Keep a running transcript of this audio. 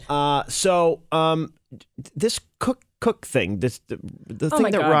This cook thing, the thing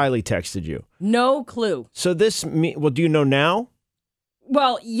that God. Riley texted you. No clue. So this, do you know now?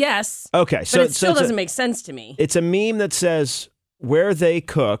 Well, yes. Okay, But so it still doesn't make sense to me. It's a meme that says where they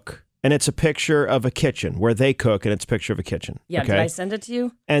cook, and it's a picture of a kitchen. Where they cook, and it's a picture of a kitchen. Yeah, okay? Did I send it to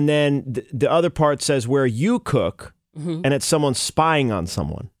you? And then the other part says where you cook, and it's someone spying on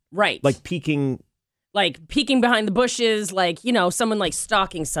someone. Right. Like peeking. Like peeking behind the bushes, like, someone like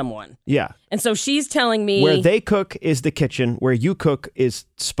stalking someone. Yeah. And so she's telling me. Where they cook is the kitchen. Where you cook is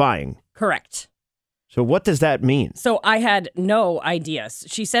spying. Correct. So what does that mean? So I had no idea.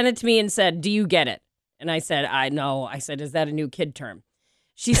 She sent it to me and said, "Do you get it?" And I said, "I know." I said, "Is that a new kid term?"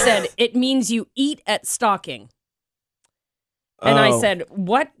 She said, "It means you eat at stalking." And I said,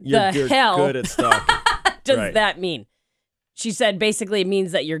 "What the hell good at stalking. does that mean?" She said, basically, it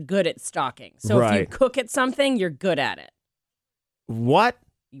means that you're good at stalking. So if you cook at something, you're good at it. What?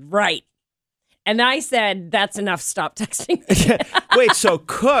 Right. And I said, that's enough. Stop texting me. Wait, so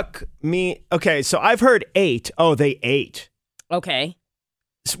cook okay, so I've heard ate. Oh, they ate. Okay.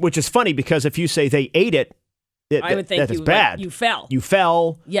 Which is funny because if you say they ate it, I would think that is bad. You fell. You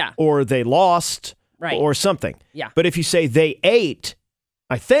fell. Yeah. Or they lost. Right. Or something. Yeah. But if you say they ate,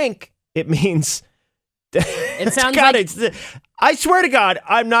 I think it means... It sounds like... I swear to God,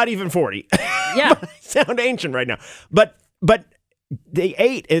 I'm not even 40. Yeah. I sound ancient right now. But they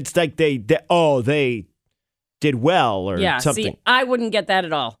ate. It's like they did well or something. See, I wouldn't get that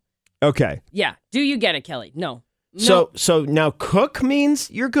at all. Okay. Yeah. Do you get it, Kelly? No. So now cook means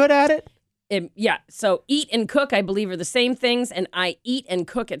you're good at it? So eat and cook, I believe, are the same things, and I eat and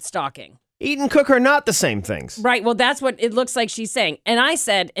cook at stalking. Eat and cook are not the same things. Right. Well, that's what it looks like she's saying. And I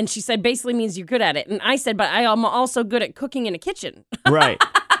said, and she said basically means you're good at it. And I said, but I am also good at cooking in a kitchen. Right.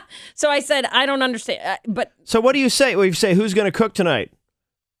 So I said, I don't understand. But so what do you say? Well, you say, who's going to cook tonight?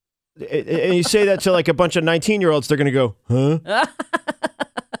 And you say that to like a bunch of 19-year-olds, they're going to go, huh?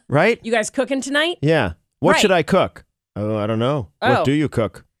 Right? You guys cooking tonight? Yeah. What should I cook? Oh, I don't know. Oh. What do you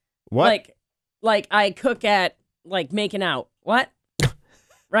cook? What? Like I cook at like making out. What?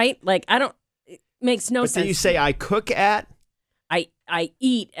 Right? Like it makes no sense. Do you say I cook at? I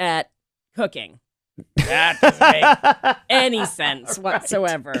eat at cooking. That doesn't make any sense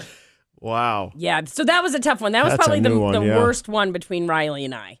whatsoever. Wow. Yeah, so that was a tough one. That was probably the worst one between Riley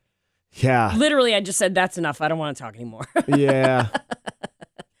and I. Yeah. Literally, I just said, that's enough. I don't want to talk anymore. Yeah.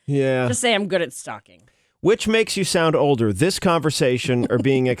 Yeah. Just say I'm good at stalking. Which makes you sound older, this conversation or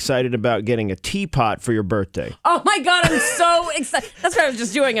being excited about getting a teapot for your birthday? Oh, my God, I'm so excited. That's what I was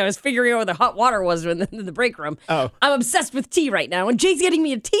just doing. I was figuring out where the hot water was in the break room. Oh. I'm obsessed with tea right now, and Jay's getting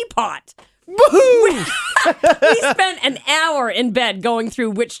me a teapot. Woohoo! We spent an hour in bed going through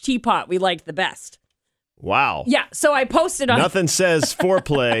which teapot we liked the best. Wow. Yeah, so I posted on... Nothing says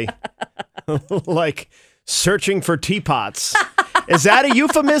foreplay like searching for teapots. Is that a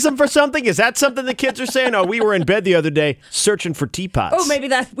euphemism for something? Is that something the kids are saying? Oh, we were in bed the other day searching for teapots. Oh, maybe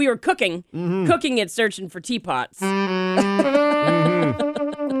we were cooking. Mm-hmm. Cooking it, searching for teapots. Mm-hmm.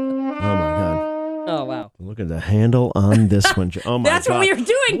 Oh, my God. Oh, wow. Look at the handle on this one. Oh, my God. That's what we were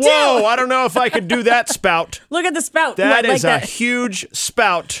doing, too. Whoa, I don't know if I could do that spout. Look at the spout. That is a huge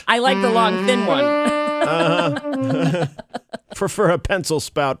spout. I like the long, thin one. Uh-huh. Prefer a pencil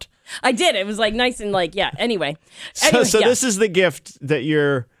spout. I did. It was like nice and like, yeah. Anyway. So this is the gift that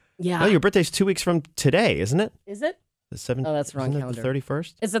you're... Yeah. Oh, your birthday's 2 weeks from today, isn't it? Is it? The 7th? Oh, that's the wrong calendar. calendar. The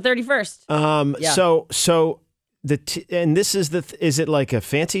 31st? It's the 31st. Yeah. So and this is is it like a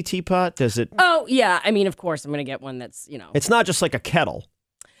fancy teapot? Does it? Oh, yeah. I mean, of course, I'm going to get one that's, It's not just like a kettle.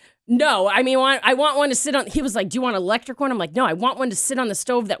 No, I mean, I want one to sit on... He was like, do you want an electric one? I'm like, no, I want one to sit on the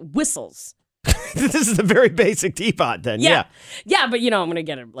stove that whistles. This is the very basic teapot then, yeah. Yeah, but I'm going to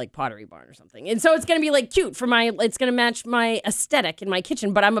get a like Pottery Barn or something. And so it's going to be like cute it's going to match my aesthetic in my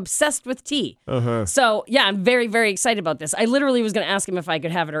kitchen, but I'm obsessed with tea. Uh-huh. So yeah, I'm very, very excited about this. I literally was going to ask him if I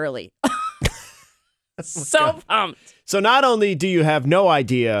could have it early. So pumped. So not only do you have no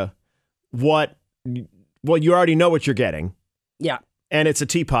idea you already know what you're getting. Yeah. And it's a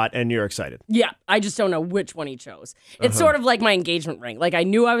teapot and you're excited. Yeah, I just don't know which one he chose. It's sort of like my engagement ring. Like I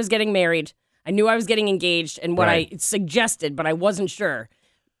knew I was getting married. I knew I was getting engaged and what I suggested, but I wasn't sure.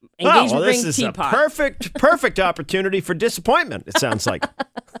 Engagement ring, this is teapot. a perfect opportunity for disappointment, it sounds like.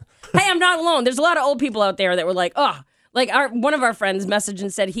 Hey, I'm not alone. There's a lot of old people out there that were like, one of our friends messaged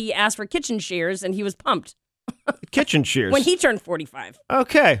and said he asked for kitchen shears and he was pumped. Kitchen shears. When he turned 45.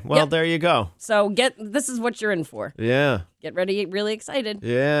 Okay, well, there you go. So this is what you're in for. Yeah. Get ready, really excited.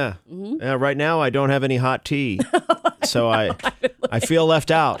 Yeah. Mm-hmm. Yeah. Right now, I don't have any hot tea, so I feel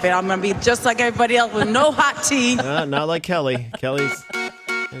left out. But I'm gonna be just like everybody else with no hot tea. Not like Kelly. Kelly's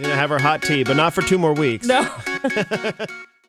You're going to have her hot tea, but not for 2 more weeks. No.